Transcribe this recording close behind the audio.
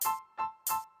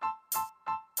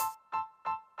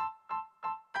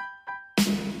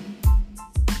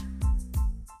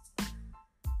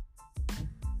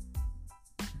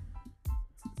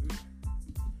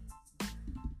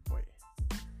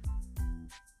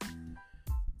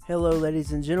Hello,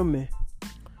 ladies and gentlemen.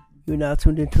 You're now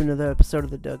tuned into another episode of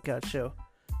the Dugout Show.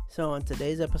 So, on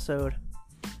today's episode,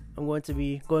 I'm going to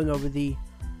be going over the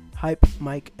Hype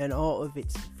mic and all of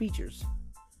its features.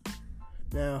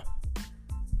 Now,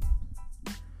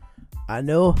 I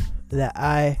know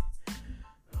that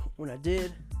when I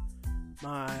did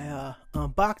my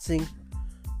unboxing,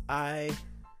 I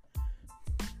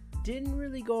didn't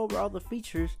really go over all the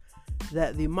features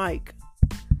that the mic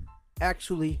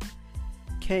actually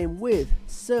came with.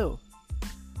 So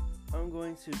I'm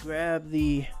going to grab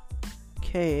the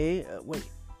case.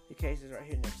 The case is right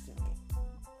here next to me.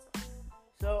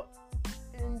 So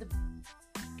in the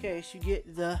case, you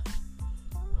get the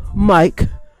mic,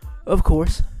 of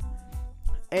course,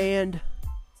 and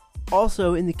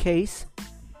also in the case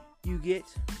you get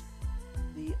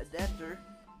the adapter,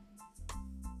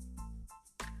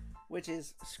 which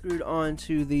is screwed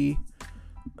onto the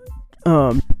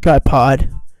tripod.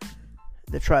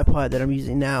 The tripod that I'm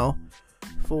using now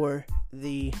for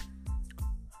the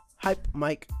Hype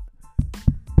mic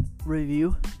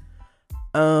review.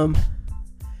 And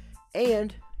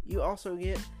you also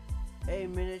get a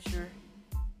miniature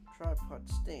tripod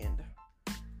stand,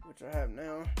 which I have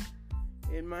now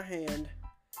in my hand.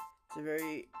 It's a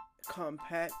very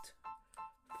compact,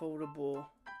 foldable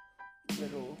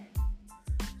little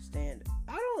stand.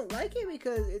 I don't like it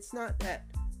because it's not that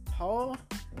tall.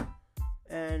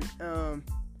 And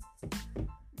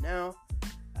now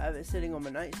I have it sitting on my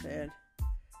nightstand.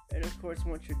 And of course,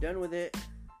 once you're done with it,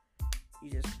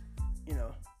 you just,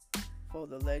 fold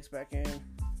the legs back in,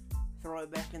 throw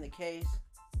it back in the case.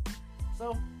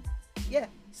 So, yeah.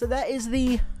 So that is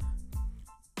the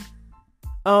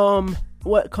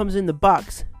what comes in the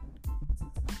box.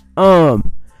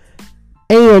 And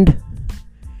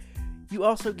you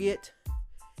also get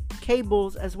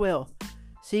cables as well.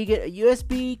 So you get a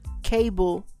USB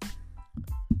cable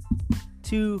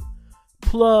to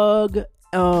plug,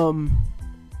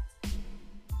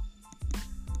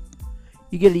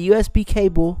 you get a USB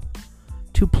cable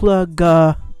to plug, you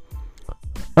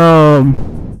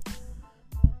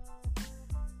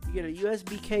get a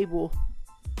USB cable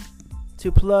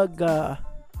to plug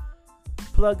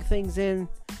things in,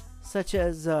 such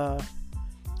as,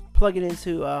 plug it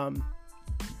into,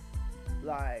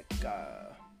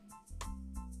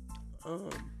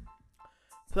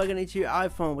 plug it into your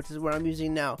iPhone, which is what I'm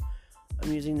using now.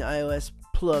 I'm using the iOS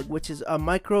plug, which is a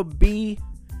micro B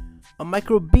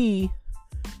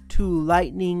to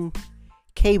Lightning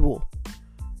cable.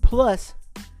 Plus,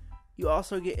 you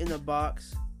also get in the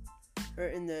box, or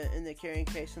in the carrying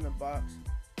case in the box,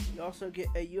 you also get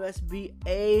a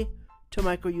USB-A to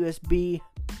micro USB,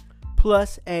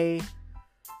 plus a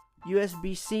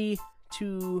USB-C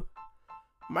to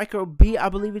micro B, I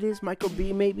believe it is, micro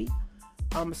B maybe.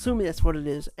 I'm assuming that's what it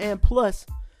is. And plus,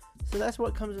 so that's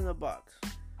what comes in the box.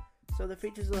 So the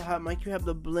features of the Hot Mic, you have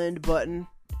the blend button,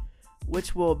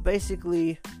 which will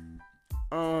basically,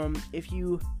 if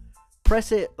you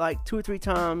press it like 2 or 3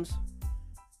 times,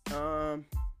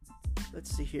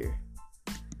 let's see here.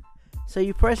 So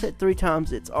you press it 3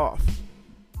 times, it's off.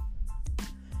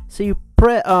 So you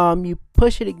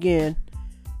push it again,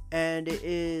 and it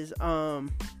is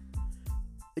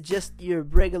just your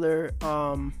regular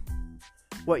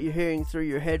what you're hearing through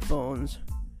your headphones.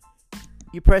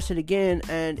 You press it again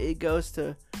and it goes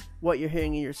to what you're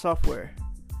hearing in your software.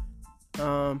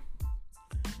 So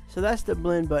that's the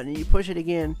blend button. You push it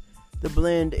again, the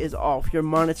blend is off. Your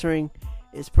monitoring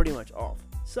is pretty much off.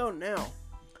 So now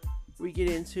we get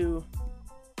into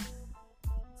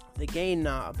the gain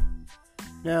knob.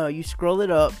 Now you scroll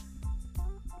it up,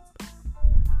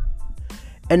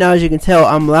 and now as you can tell,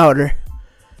 I'm louder,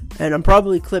 and I'm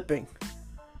probably clipping.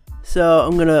 So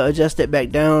I'm going to adjust it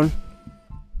back down.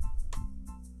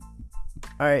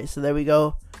 Alright, so there we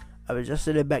go. I've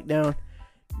adjusted it back down.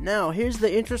 Now, here's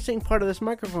the interesting part of this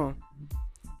microphone.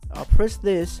 I'll press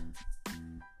this.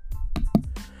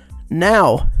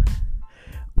 Now,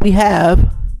 we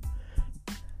have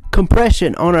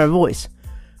compression on our voice.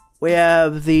 We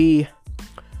have the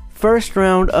first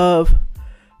round of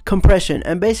compression.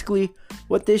 And basically,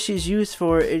 what this is used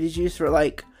for, it is used for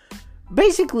like,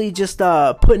 basically just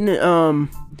putting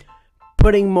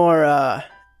more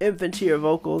oomph into your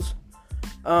vocals.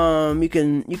 You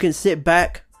can sit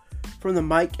back from the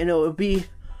mic and it will be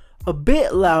a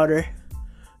bit louder,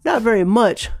 not very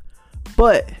much,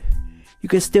 but you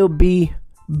can still be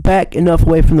back enough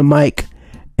away from the mic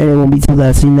and it won't be too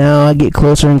loud. See, now I get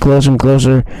closer and closer and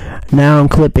closer. Now I'm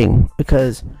clipping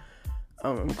because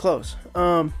I'm close.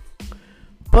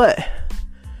 But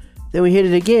then we hit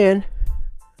it again,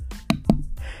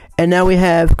 and now we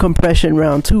have compression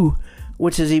round 2,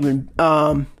 which is even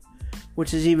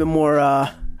which is even more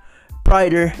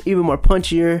brighter, even more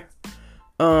punchier.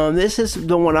 This is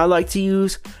the one I like to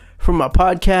use for my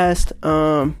podcast.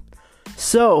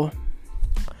 So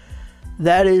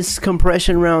that is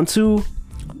compression round 2,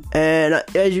 and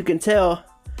as you can tell,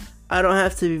 I don't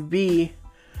have to be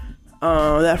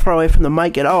that far away from the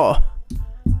mic at all.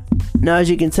 Now, as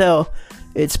you can tell,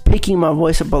 it's picking my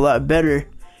voice up a lot better,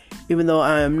 even though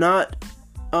I am not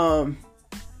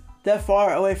that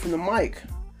far away from the mic.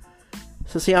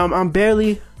 So see, I'm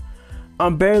barely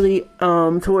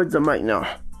towards the mic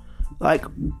now. Like,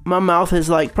 my mouth is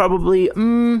like probably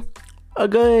a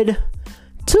good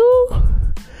 2.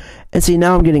 And see,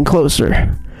 now I'm getting closer.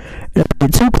 And if I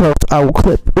get too close, I will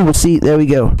clip. Ooh, see, there we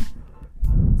go.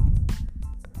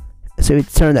 So we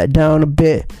turn that down a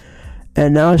bit,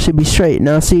 and now it should be straight.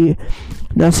 Now see,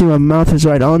 my mouth is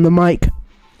right on the mic.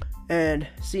 And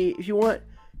see, if you want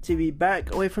to be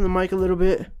back away from the mic a little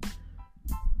bit,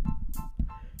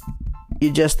 you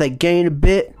adjust that gain a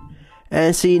bit,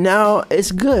 and see, now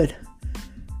it's good.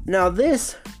 Now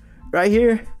this right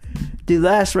here, the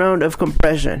last round of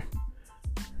compression.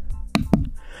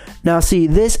 Now see,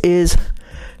 this is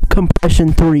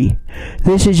compression 3.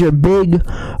 This is your big,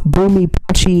 boomy,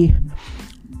 punchy,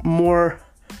 more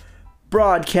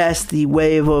broadcasty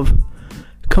wave of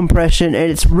compression,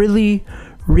 and it's really,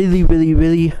 really, really,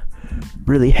 really,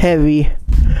 really heavy.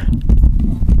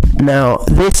 Now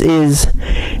this is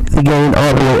the gain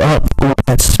all the way up.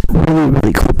 That's really,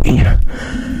 really clippy.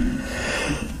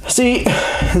 See,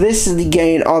 this is the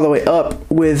gain all the way up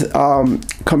with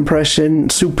compression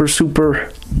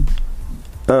supersized.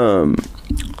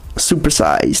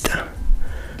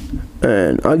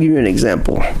 And I'll give you an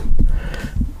example.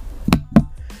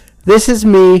 This is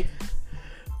me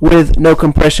with no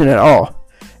compression at all.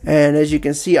 And as you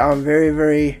can see, I'm very,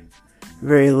 very,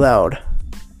 very loud.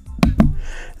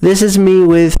 This is me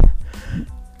with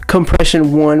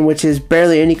compression 1, which is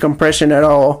barely any compression at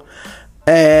all.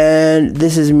 And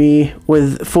this is me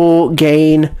with full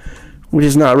gain, which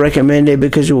is not recommended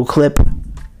because you will clip.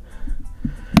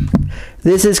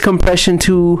 This is compression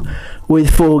 2 with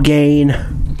full gain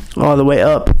all the way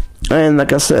up. And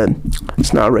like I said,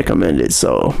 it's not recommended.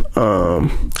 So,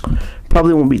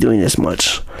 probably won't be doing this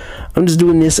much. I'm just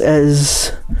doing this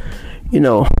as,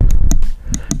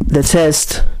 the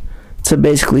test to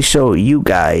basically show you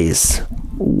guys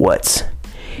what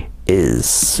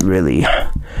is really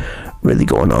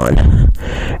going on.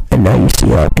 And now you see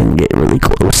how I can get really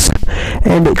close,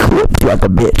 and it clips like a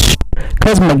bitch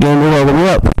because my gain is all the way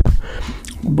up.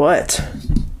 But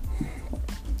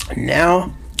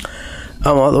now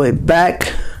I'm all the way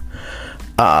back.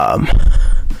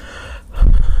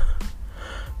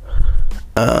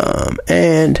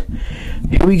 And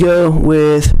here we go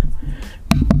with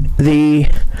the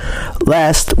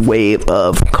last wave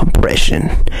of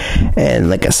compression. And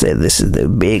like I said, this is the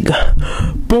big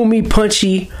boomy,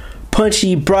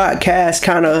 punchy broadcast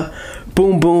kind of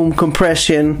boom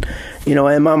compression,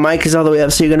 and my mic is all the way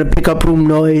up, so you're gonna pick up room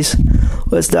noise.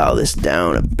 Let's dial this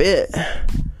down a bit.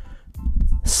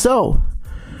 So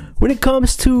when it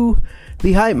comes to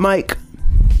the hype mic,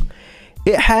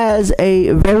 it has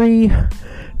a very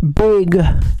big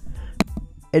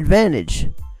advantage.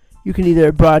 You can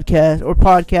either broadcast or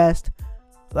podcast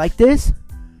like this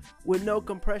with no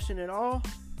compression at all.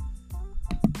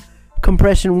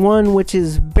 Compression 1, which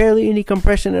is barely any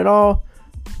compression at all.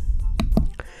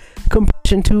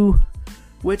 Compression 2,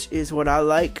 which is what I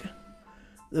like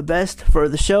the best for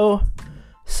the show.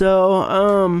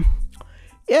 So,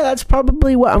 yeah, that's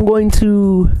probably what I'm going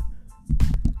to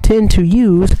tend to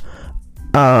use.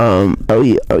 Are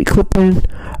we clipping?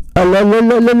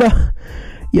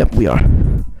 Yep, we are.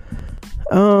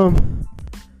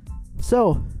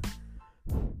 So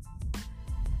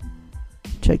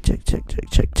check.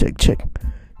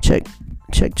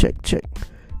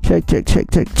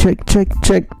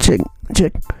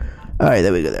 All right,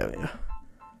 there we go.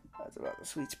 That's about the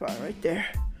sweet spot right there.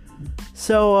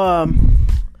 So,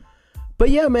 but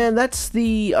yeah, man, that's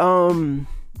the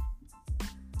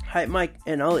hype mic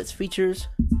and all its features.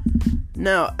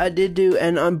 Now, I did do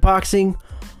an unboxing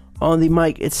on the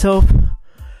mic itself,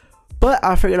 but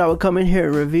I figured I would come in here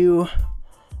and review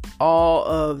all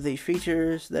of the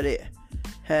features that it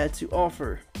had to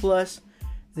offer, plus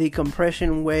the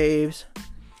compression waves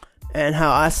and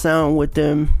how I sound with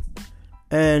them,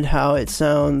 and how it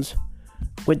sounds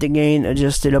with the gain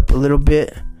adjusted up a little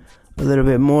bit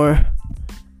more,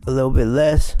 a little bit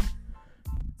less.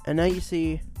 And now you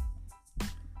see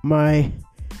my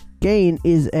gain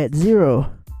is at 0.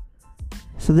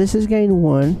 So this is gain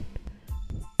 1,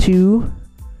 2,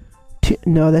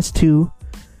 no, that's 2,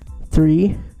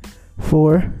 3,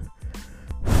 4,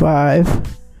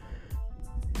 5,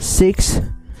 6,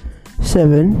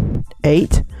 7,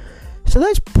 8. So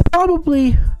that's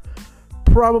probably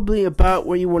about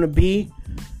where you want to be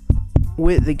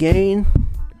with the gain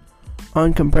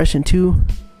on compression 2.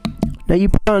 Now you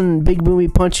put on big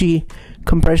boomy punchy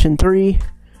compression 3,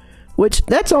 which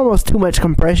that's almost too much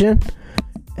compression.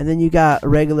 And then you got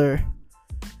regular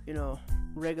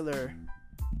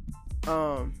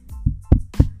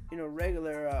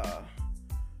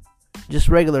just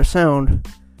regular sound.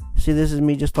 See, this is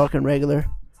me just talking regular.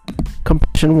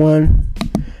 Compression 1,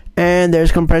 and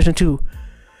there's compression 2,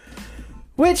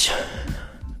 which,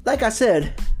 like I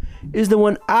said, is the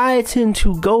one I tend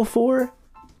to go for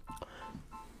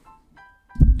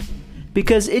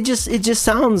because it just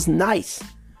sounds nice.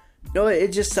 It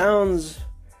just sounds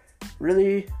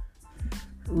really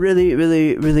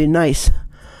nice.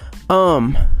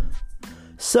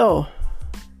 So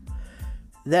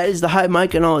that is the Hype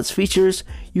mic and all its features.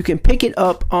 You can pick it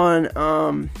up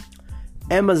on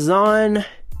Amazon.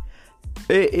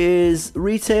 It is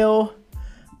retail.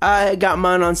 I got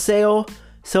mine on sale,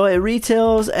 so it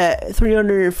retails at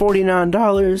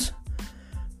 $349.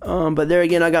 But there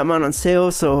again, I got mine on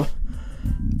sale, so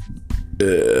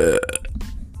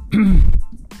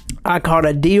I caught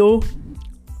a deal.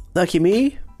 Lucky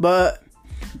me. But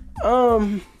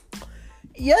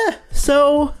yeah.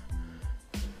 So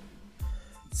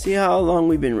see how long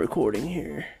we've been recording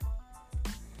here.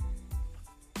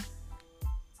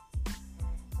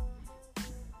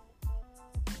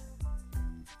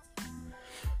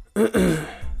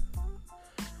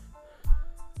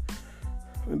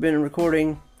 We've been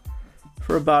recording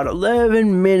for about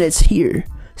 11 minutes here.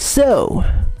 So,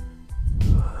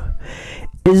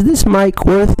 is this mic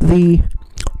worth the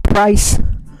price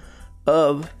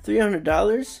of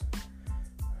 $300?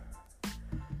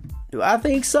 Do I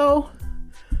think so?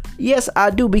 Yes,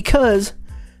 I do, because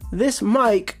this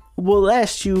mic will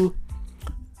last you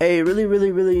a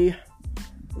really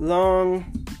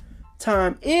long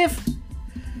time if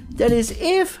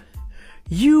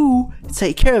you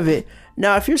take care of it.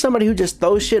 Now, if you're somebody who just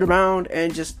throws shit around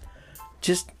and just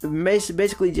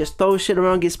basically just throws shit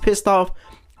around, gets pissed off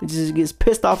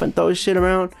and throws shit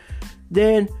around,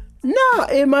 then no,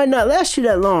 it might not last you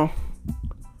that long.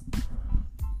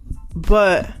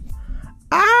 But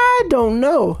I don't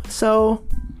know. So,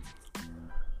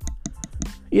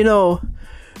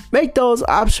 make those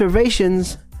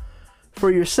observations for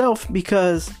yourself,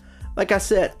 because like I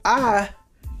said, I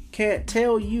can't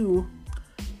tell you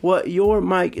what your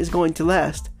mic is going to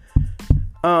last.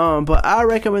 But I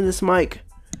recommend this mic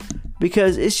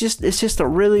because it's just a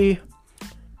really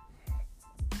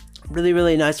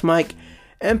nice mic.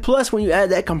 And plus, when you add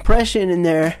that compression in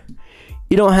there,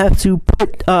 you don't have to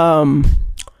put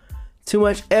too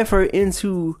much effort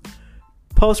into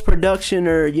post-production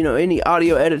or any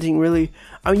audio editing, really.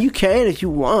 I mean, you can if you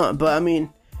want, but I mean,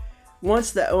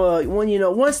 once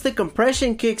the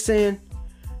compression kicks in,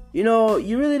 you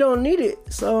really don't need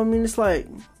it. So I mean, it's like,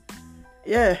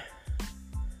 yeah.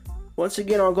 Once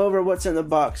again, I'll go over what's in the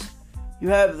box. You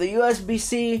have the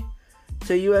USB-C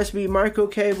to USB micro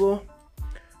cable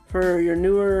for your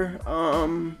newer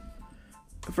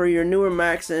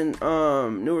Macs and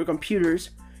newer computers,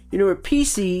 your newer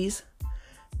PCs,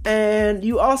 and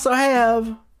you also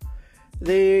have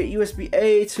the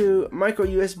USB-A to micro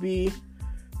USB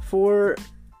for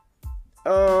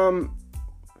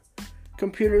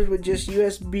computers with just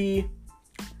USB-A.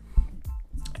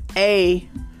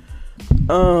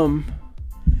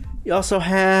 You also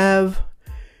have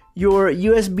your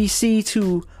USB-C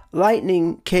to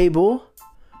Lightning cable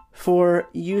for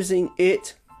using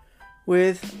it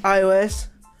with iOS,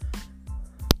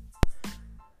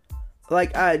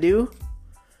 like I do.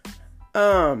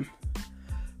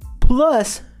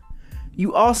 Plus,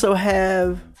 you also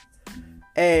have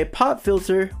a pop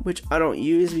filter, which I don't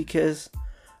use because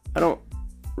I don't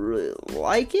really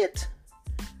like it,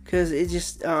 because it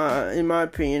just, in my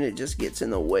opinion, it just gets in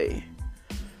the way.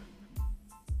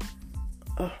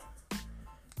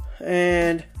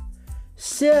 And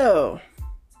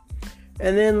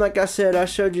then, like I said, I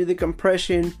showed you the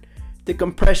compression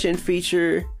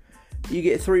feature. You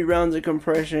get 3 rounds of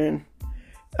compression.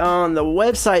 On the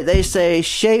website, they say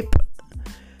shape,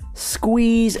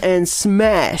 squeeze, and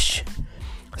smash.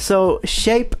 So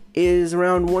shape is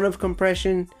round 1 of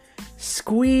compression,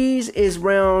 squeeze is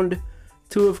round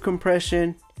 2 of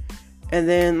compression, and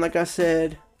then, like I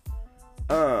said,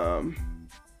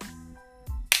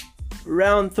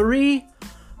 round 3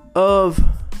 of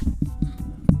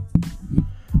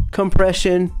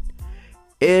compression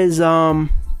is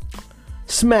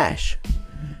smash.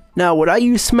 Now, would I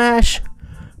use smash?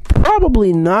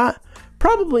 Probably not,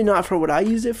 Probably not for what I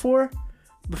use it for.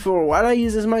 But for what I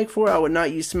use this mic for, I would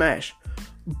not use Smash.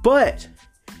 But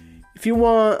if you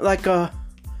want like a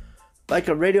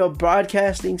radio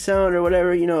broadcasting sound or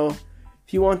whatever, you know,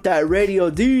 if you want that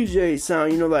radio DJ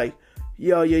sound, you know, like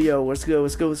yo, what's good?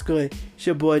 It's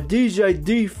your boy DJ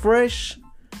D Fresh.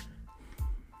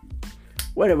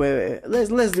 Wait.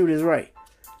 Let's do this right.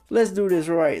 Let's do this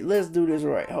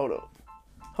right. Hold on.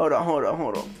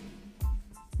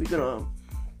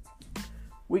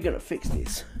 We're gonna fix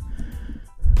this.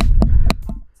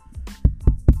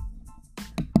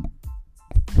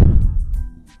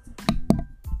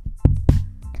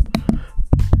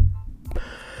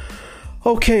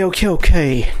 Okay.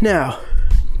 Now,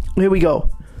 here we go.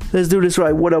 Let's do this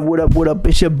right. What up?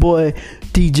 It's your boy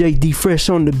DJ D Fresh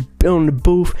in the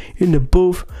booth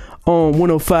on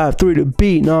 105.3 The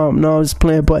Beat. No, I'm just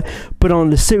playing, but on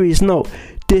the serious note,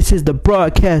 this is the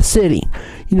broadcast city.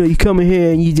 You know, you come in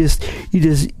here and you just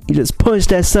punch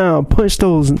that sound, punch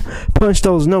those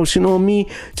notes. You know what I mean?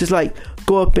 Just like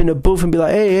go up in the booth and be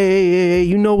like, hey,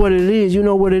 you know what it is. You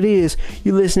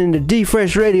listening to D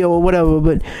Fresh Radio or whatever.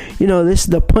 But you know, this is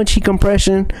the punchy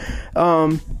compression.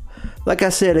 Like I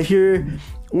said, if you're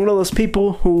one of those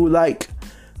people who like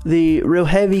the real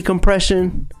heavy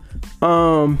compression,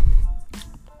 like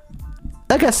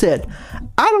I said,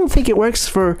 I don't think it works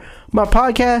for my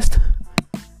podcast.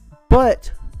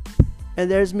 But, and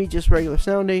there's me just regular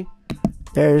sounding.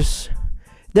 There's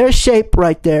Shape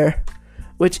right there,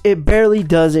 which it barely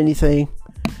does anything.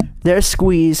 There's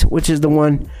Squeeze, which is the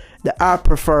one that I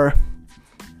prefer.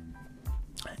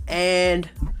 And,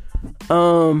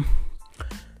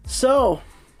 so,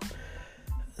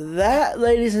 that,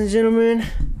 ladies and gentlemen,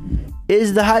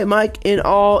 is the Hype Mic in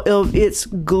all of its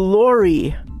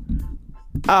glory.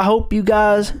 I hope you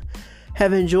guys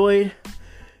have enjoyed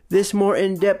this more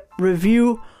in-depth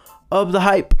review of the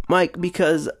Hype Mic,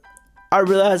 because I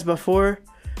realized before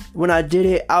when I did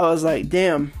it, I was like,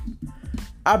 damn,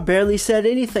 I barely said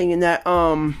anything in that,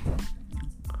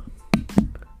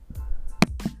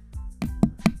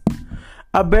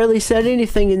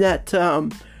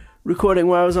 recording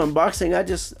where I was unboxing. I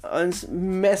just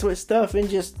messed with stuff and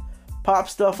just popped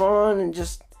stuff on and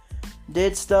just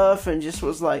did stuff and just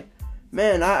was like,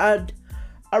 man, I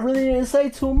really didn't say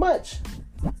too much.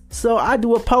 So I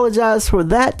do apologize for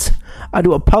that.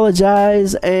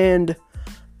 And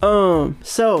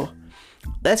so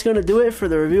that's gonna do it for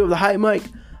the review of the Hype Mic.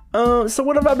 So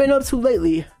what have I been up to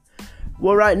lately?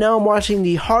 Well, right now I'm watching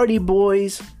the Hardy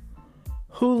Boys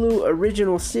Hulu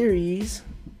original series,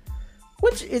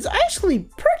 which is actually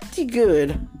pretty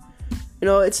good. You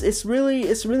know, it's really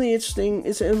interesting.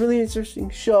 It's a really interesting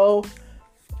show.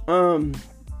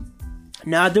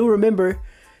 Now I do remember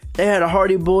they had a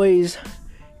Hardy Boys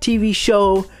TV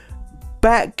show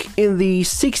back in the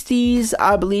 60s,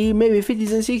 I believe, maybe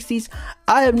 50s and 60s.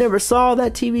 I have never saw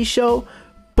that TV show,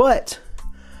 but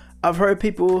I've heard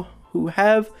people who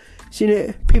have seen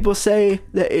it. People say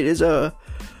that it is a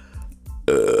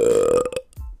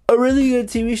really good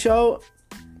TV show.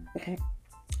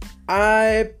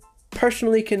 I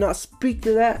personally cannot speak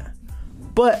to that,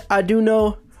 but I do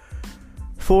know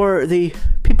for the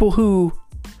people who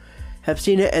have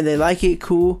seen it and they like it,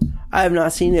 cool. I have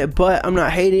not seen it, but I'm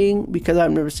not hating because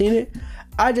I've never seen it.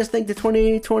 I just think the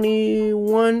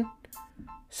 2021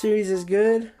 series is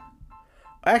good.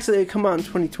 Actually, it come out in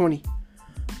 2020.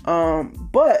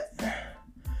 But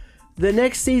the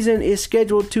next season is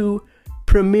scheduled to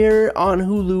premiere on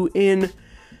Hulu in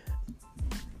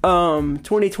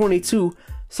 2022.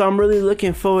 So I'm really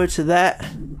looking forward to that.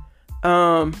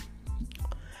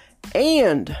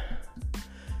 And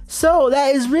so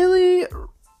that is really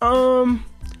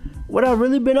what I've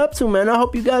really been up to, man. I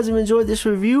hope you guys have enjoyed this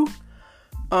review.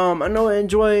 I know I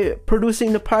enjoy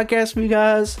producing the podcast for you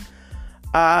guys.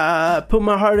 I put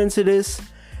my heart into this.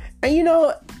 And you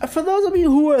know, for those of you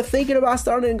who are thinking about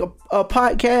starting a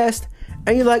podcast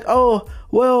and you're like, oh,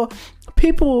 well,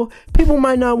 people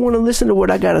might not want to listen to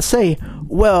what I gotta say.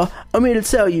 Well, I'm here to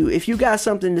tell you, if you got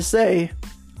something to say,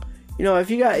 you know, if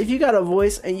you got a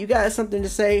voice and you got something to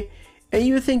say and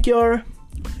you think your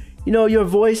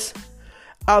voice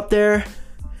out there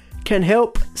can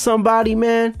help somebody,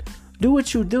 man, do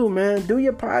what you do, man. Do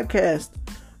your podcast.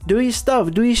 Do your stuff.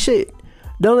 Do your shit.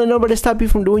 Don't let nobody stop you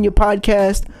from doing your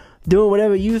podcast, doing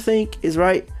whatever you think is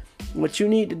right, what you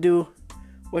need to do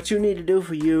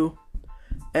for you,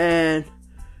 and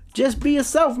just be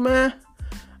yourself, man.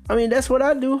 I mean, that's what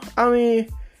I do. I mean,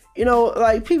 you know,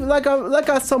 like people, like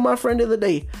I told my friend the other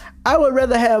day, I would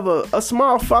rather have a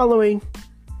small following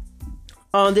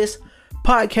on this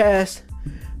podcast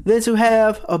than to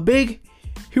have a big,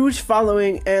 huge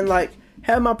following and like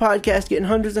have my podcast getting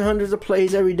hundreds and hundreds of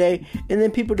plays every day, and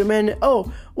then people demanding,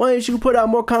 oh, why didn't you put out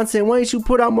more content? Why didn't you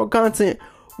put out more content?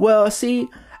 Well, see,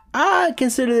 I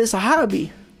consider this a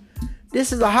hobby.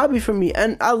 This is a hobby for me,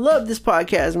 and I love this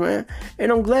podcast, man.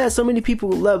 And I'm glad so many people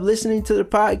love listening to the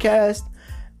podcast.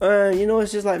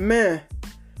 It's just like, man.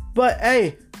 But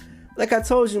hey, like I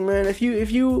told you, man, if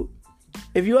you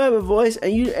have a voice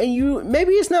and you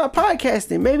maybe it's not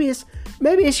podcasting, maybe it's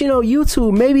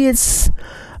YouTube, maybe it's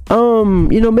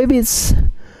maybe it's,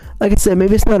 like I said,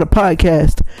 maybe it's not a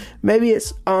podcast, maybe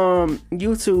it's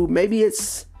YouTube, maybe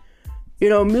it's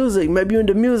music, maybe you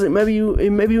into music, maybe you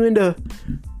into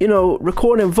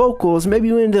recording vocals, maybe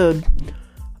you into,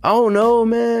 I don't know,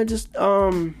 man, just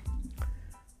whatever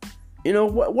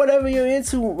you're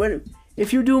into.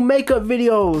 If you do makeup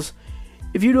videos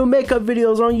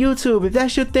on YouTube, if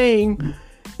that's your thing,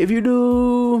 if you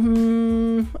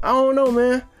do, I don't know,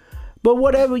 man. But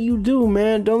whatever you do,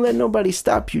 man, don't let nobody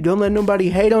stop you. Don't let nobody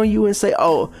hate on you and say,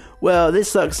 oh, well, this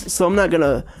sucks, so I'm not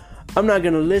gonna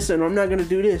listen, or I'm not gonna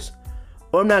do this,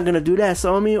 or I'm not gonna do that.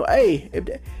 So I mean, hey, if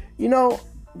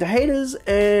the haters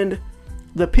and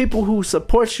the people who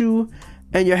support you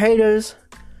and your haters,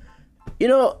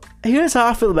 here's how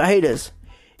I feel about haters.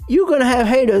 You're going to have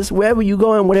haters wherever you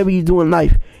go and whatever you do in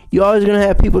life. You're always going to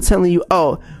have people telling you,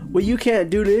 oh, well, you can't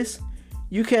do this.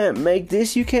 You can't make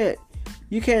this. You can't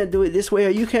do it this way, or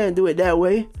you can't do it that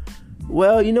way.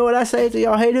 Well, you know what I say to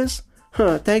y'all haters?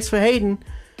 Thanks for hating,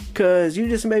 because you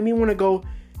just made me want to go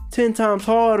 10 times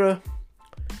harder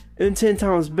and 10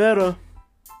 times better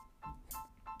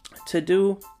to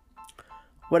do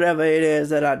whatever it is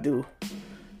that I do.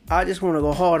 I just want to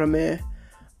go harder, man.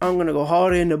 I'm going to go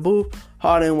harder in the booth,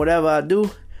 harder in whatever I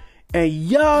do, and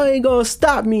y'all ain't going to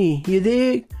stop me, you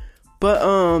dig?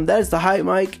 But that's the hype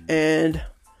mic, and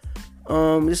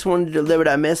just wanted to deliver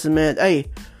that message, man. Hey,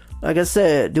 like I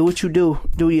said, do what you do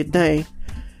your thing,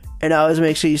 and always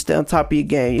make sure you stay on top of your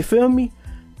game. You feel me?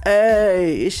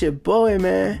 Hey, it's your boy,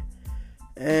 man,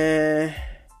 and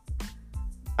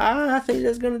I think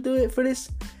that's gonna do it for this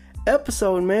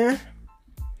episode, man.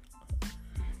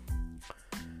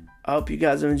 I hope you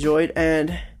guys have enjoyed,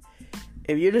 and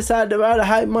if you decide to buy the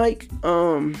hype mic,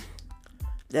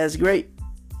 that's great.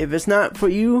 If it's not for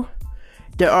you,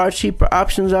 there are cheaper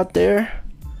options out there.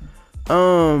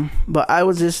 But I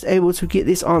was just able to get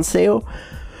this on sale.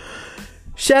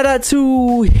 Shout out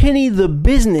to Henny the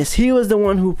Business. He was the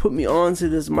one who put me onto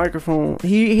this microphone.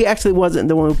 He actually wasn't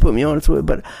the one who put me onto it,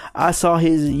 but I saw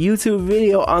his YouTube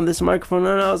video on this microphone,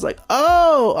 and I was like,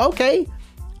 oh, okay.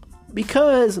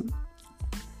 Because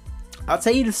I'll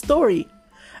tell you the story.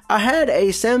 I had a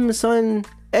Samsung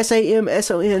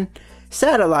SAMSON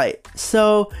satellite.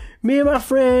 So me and my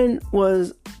friend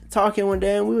was talking one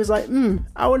day, and we was like,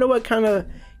 I wonder what kind of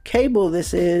cable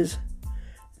this is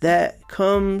that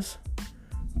comes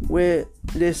with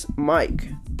this mic.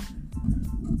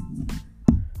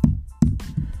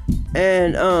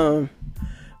 And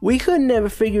we couldn't never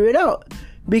figure it out,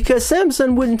 because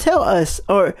Samsung wouldn't tell us,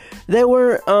 or they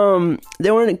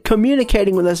weren't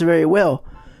communicating with us very well.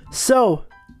 So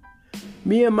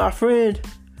me and my friend,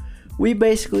 we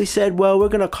basically said, well, we're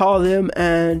gonna call them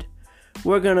and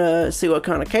we're gonna see what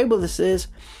kind of cable this is.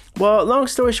 Well, long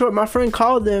story short, my friend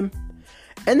called them,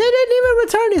 and they didn't even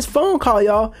return his phone call,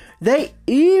 y'all. They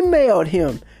emailed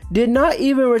him. Did not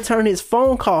even return his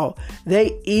phone call.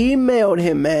 They emailed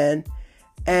him, man.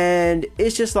 And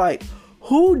it's just like,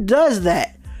 who does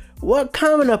that? What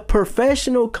kind of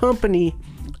professional company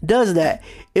does that?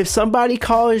 If somebody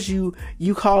calls you,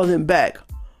 you call them back.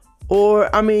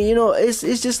 Or, I mean, it's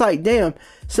just like, damn.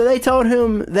 So they told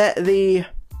him that the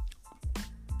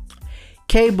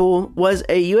cable was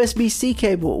a USB-C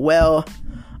cable. Well,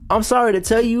 I'm sorry to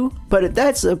tell you, but if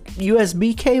that's a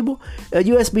USB-C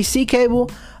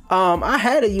cable, I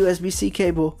had a USB-C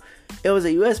cable. It was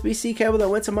a USB-C cable that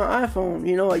went to my iPhone,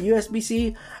 a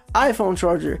USB-C iPhone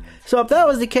charger. So if that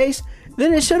was the case,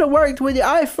 then it should have worked with the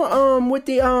iPhone, with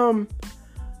the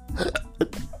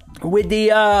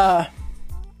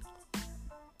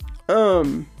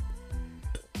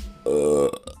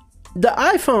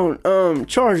iPhone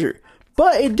charger,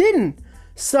 but it didn't.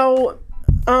 So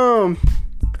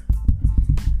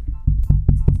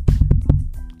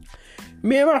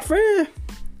me and my friend,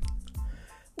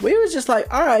 we was just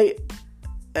like, all right.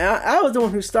 And I was the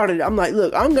one who started it. I'm like,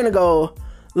 look, I'm gonna go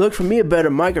look for me a better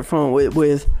microphone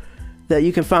with that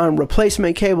you can find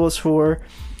replacement cables for,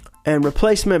 and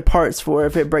replacement parts for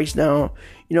if it breaks down.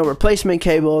 Replacement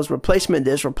cables, replacement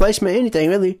this, replacement anything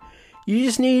really. You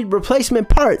just need replacement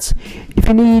parts. If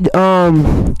you need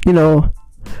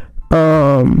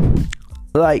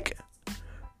like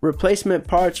replacement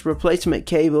parts, replacement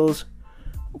cables,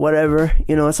 whatever.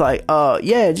 You know, it's like,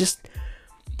 yeah, just.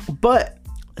 But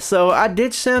so I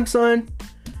ditched Samsung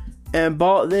and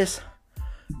bought this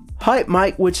Hype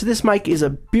mic, which this mic is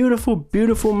a beautiful,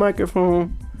 beautiful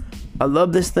microphone. I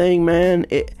love this thing, man.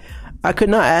 I could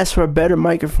not ask for a better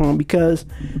microphone because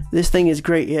this thing is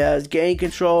great. It has gain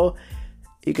control.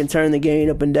 You can turn the gain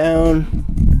up and down.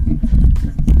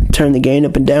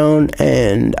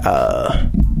 And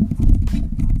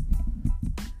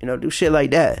do shit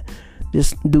like that.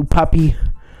 Just do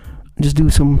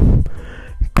some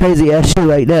crazy ass shit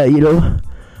like that,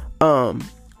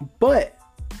 But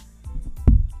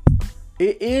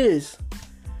it is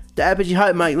the Apogee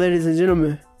Hype mic, ladies and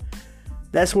gentlemen.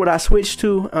 That's what I switched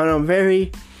to, and I'm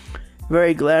very,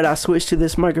 very glad I switched to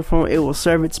this microphone. It will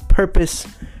serve its purpose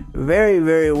very,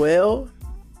 very well,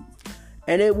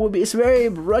 and it's very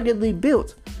ruggedly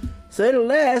built, so it'll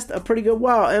last a pretty good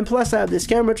while. And plus, I have this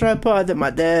camera tripod that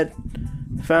my dad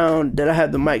found that I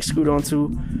have the mic screwed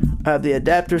onto. I have the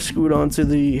adapter screwed onto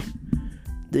the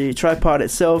tripod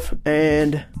itself,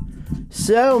 and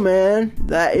so, man,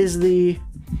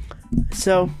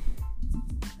 so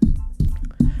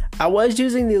I was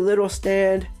using the little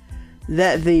stand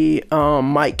that the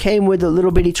mic came with, the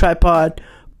little bitty tripod,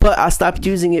 but I stopped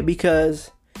using it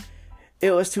because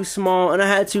it was too small, and I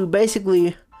had to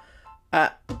basically,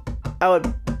 I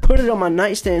would put it on my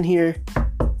nightstand here,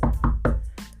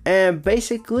 and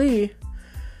basically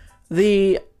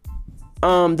the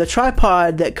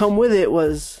tripod that come with it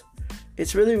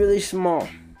it's really, really small.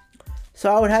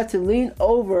 So I would have to lean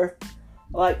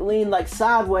like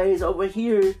sideways over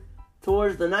here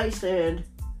towards the nightstand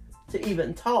to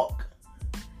even talk.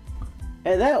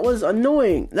 And that was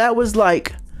annoying. That was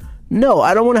like, no,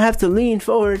 I don't want to have to lean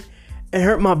forward and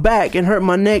hurt my back and hurt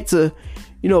my neck to,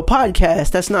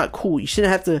 podcast. That's not cool. You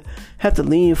shouldn't have to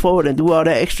lean forward and do all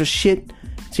that extra shit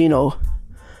to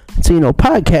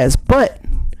podcast. But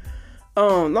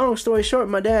long story short,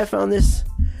 my dad found this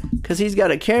because he's got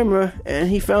a camera, and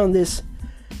he found this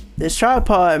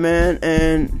tripod, man,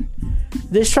 and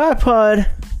this tripod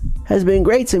has been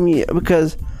great to me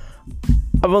because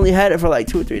I've only had it for like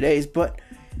 2 or 3 days, but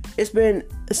it's been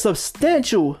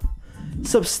substantial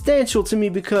to me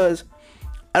because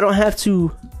I don't have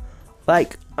to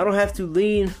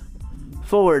lean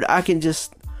forward. I can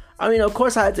just, of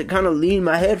course I had to kind of lean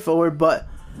my head forward, but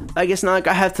it's not like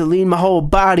I have to lean my whole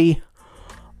body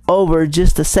over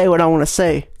just to say what I want to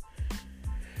say.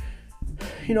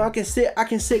 I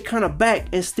can sit kind of back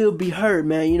and still be heard,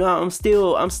 man. I'm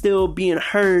still being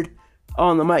heard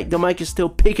on the mic. The mic is still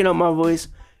picking up my voice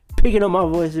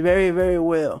very, very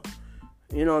well.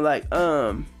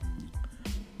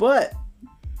 But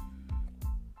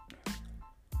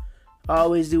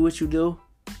always do what you do,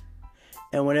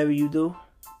 and whatever you do,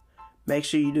 make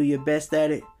sure you do your best at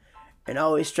it, and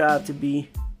always strive to be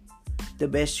the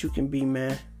best you can be,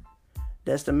 man.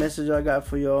 That's the message I got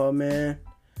for y'all, man.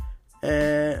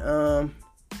 And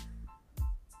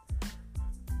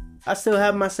I still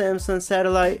have my Samsung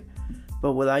satellite,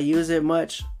 but will I use it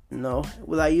much? No.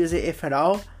 Will I use it, if at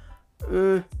all?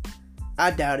 I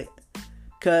doubt it.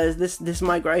 Cause this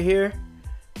mic right here,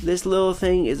 this little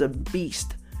thing is a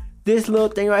beast. This little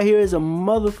thing right here is a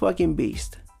motherfucking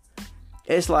beast.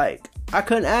 It's like, I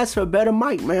couldn't ask for a better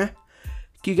mic, man.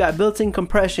 You got built-in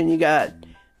compression, you got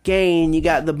gain, you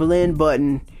got the blend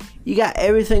button, you got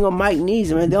everything a mic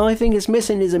needs, man. The only thing it's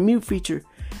missing is a mute feature,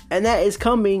 and that is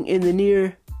coming in the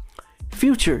near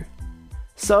future.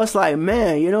 So it's like,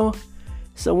 man,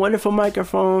 it's a wonderful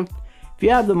microphone. If you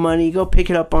have the money, go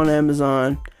pick it up on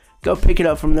Amazon. Go pick it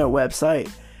up from their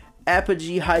website.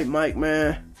 Apogee Hype mic,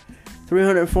 man.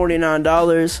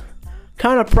 $349.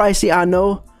 Kind of pricey, I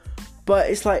know, but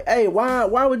it's like, hey, why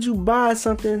would you buy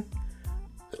something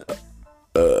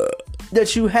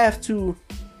that you have to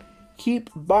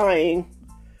keep buying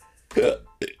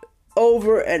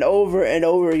over and over and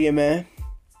over again, man?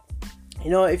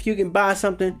 If you can buy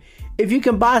something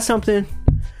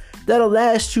that'll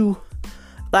last you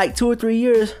like 2 or 3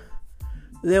 years,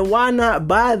 then why not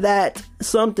buy that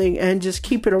something and just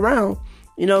keep it around?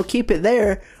 Keep it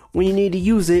there when you need to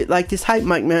use it. Like this Hype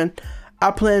mic, man.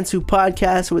 I plan to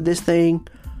podcast with this thing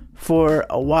for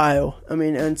a while.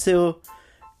 Until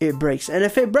it breaks. And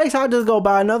if it breaks, I'll just go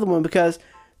buy another one, because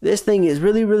this thing is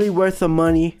really, really worth the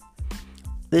money.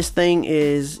 This thing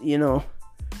is, it's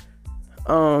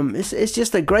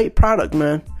just a great product,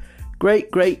 man. Great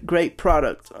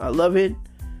product. I love it.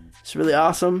 It's really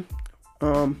awesome.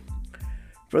 For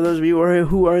those of you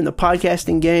who are in the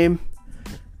podcasting game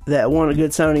that want a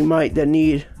good sounding mic, that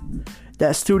need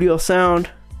that studio sound,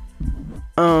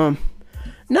 no,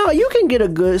 you can get a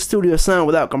good studio sound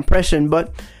without compression,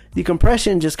 but the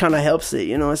compression just kind of helps it.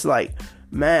 You know, it's like,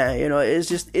 man, you know, it's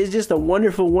just a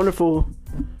wonderful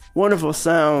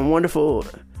sound, wonderful.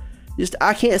 Just,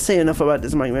 I can't say enough about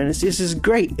this mic, man. It's just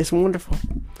great. It's wonderful.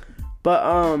 But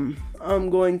I'm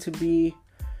going to be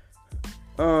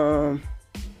I'm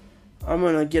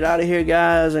gonna get out of here,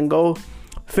 guys, and go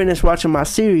finish watching my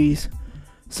series.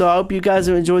 So I hope you guys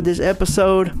have enjoyed this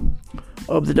episode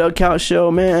of the Doug Couch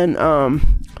Show, man.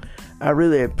 I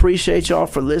really appreciate y'all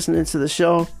for listening to the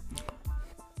show.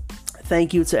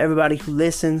 Thank you to everybody who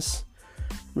listens.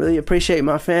 Really appreciate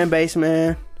my fan base,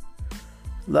 man.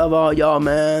 Love all y'all,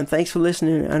 man. Thanks for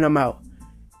listening, and I'm out.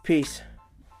 Peace.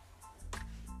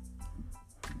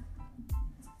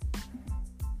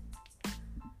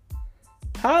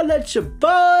 Holla at your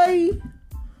boy.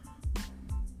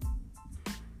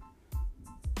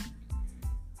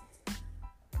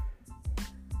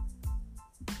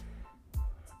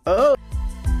 Oh.